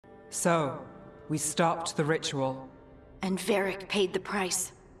So, we stopped the ritual. And Varric paid the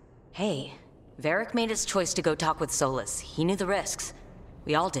price. Hey, Varric made his choice to go talk with Solus. He knew the risks.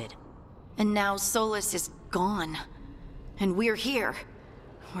 We all did. And now Solus is gone. And we're here.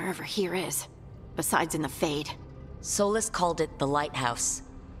 Wherever here is. Besides in the Fade. Solus called it the Lighthouse.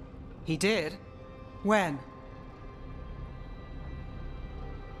 He did? When?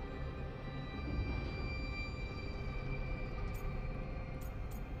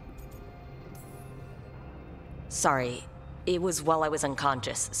 Sorry, it was while I was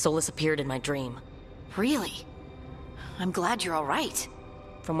unconscious. Solus appeared in my dream. Really? I'm glad you're all right.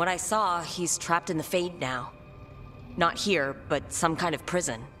 From what I saw, he's trapped in the Fade now. Not here, but some kind of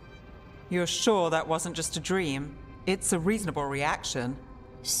prison. You're sure that wasn't just a dream? It's a reasonable reaction.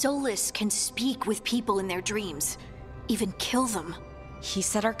 Solus can speak with people in their dreams. Even kill them. He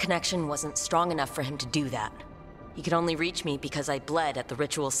said our connection wasn't strong enough for him to do that. He could only reach me because I bled at the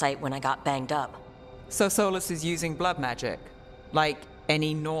ritual site when I got banged up. So Solus is using blood magic, like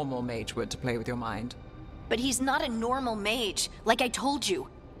any normal mage would to play with your mind. But he's not a normal mage, like I told you.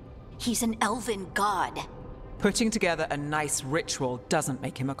 He's an elven god. Putting together a nice ritual doesn't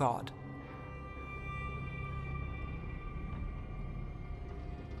make him a god.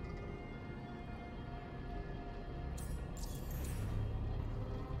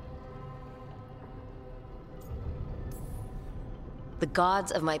 The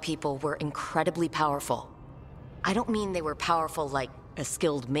gods of my people were incredibly powerful. I don't mean they were powerful like a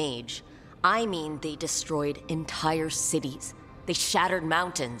skilled mage. I mean they destroyed entire cities. They shattered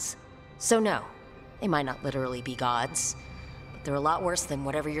mountains. So no, they might not literally be gods, but they're a lot worse than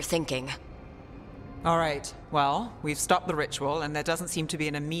whatever you're thinking. All right, well, we've stopped the ritual and there doesn't seem to be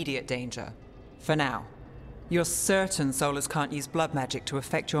an immediate danger. For now. You're certain Solus can't use blood magic to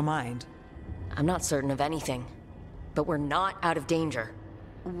affect your mind? I'm not certain of anything. But we're not out of danger.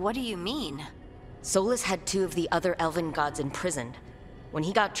 What do you mean? Solus had two of the other elven gods imprisoned. When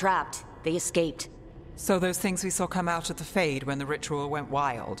he got trapped, they escaped. So those things we saw come out of the Fade when the ritual went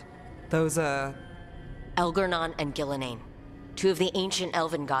wild, those are... elgar'nan and ghilan'nain. Two of the ancient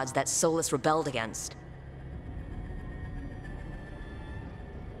elven gods that Solus rebelled against.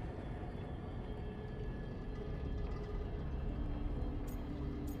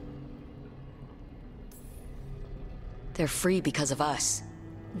 They're free because of us.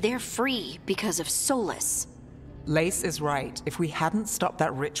 They're free because of Solus. Lace is right. If we hadn't stopped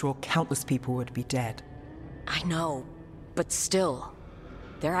that ritual, countless people would be dead. I know, but still,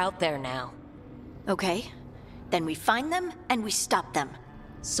 they're out there now. Okay, then we find them and we stop them.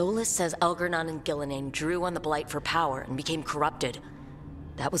 Solus says elgar'nan and ghilan'nain drew on the Blight for power and became corrupted.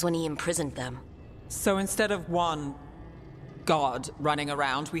 That was when he imprisoned them. So instead of one god running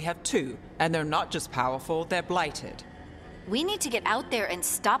around, we have two. And they're not just powerful, they're blighted. We need to get out there and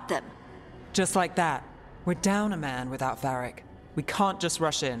stop them. Just like that. We're down a man without Varric. We can't just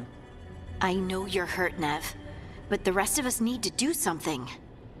rush in. I know you're hurt, Nev, but the rest of us need to do something.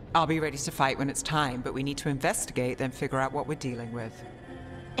 I'll be ready to fight when it's time, but we need to investigate, then figure out what we're dealing with.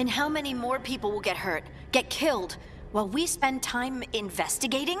 And how many more people will get hurt, get killed, while we spend time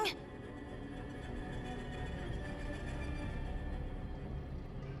investigating?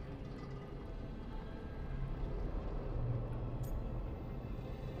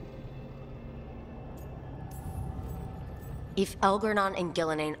 If elgar'nan and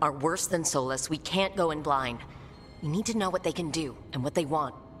ghilan'nain are worse than Solus, we can't go in blind. We need to know what they can do and what they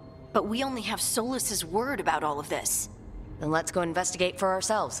want. But we only have Solus's word about all of this. Then let's go investigate for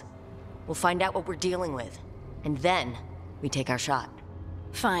ourselves. We'll find out what we're dealing with. And then, we take our shot.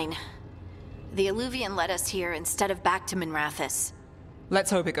 Fine. The Alluvian led us here instead of back to Minrathous.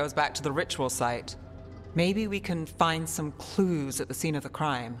 Let's hope it goes back to the ritual site. Maybe we can find some clues at the scene of the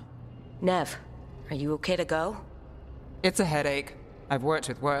crime. Nev, are you okay to go? It's a headache. I've worked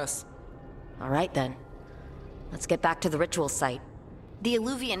with worse. All right then. Let's get back to the ritual site. The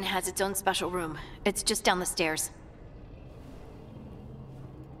Alluvian has its own special room. It's just down the stairs.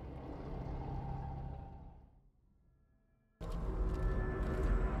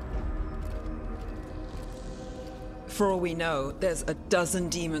 For all we know, there's a dozen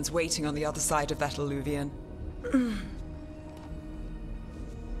demons waiting on the other side of that Alluvian.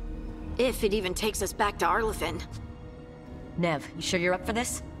 If it even takes us back to Arlithin. Nev, you sure you're up for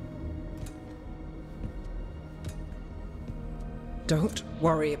this? Don't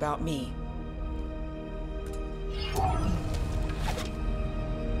worry about me.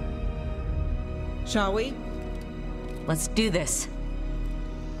 Shall we? Let's do this.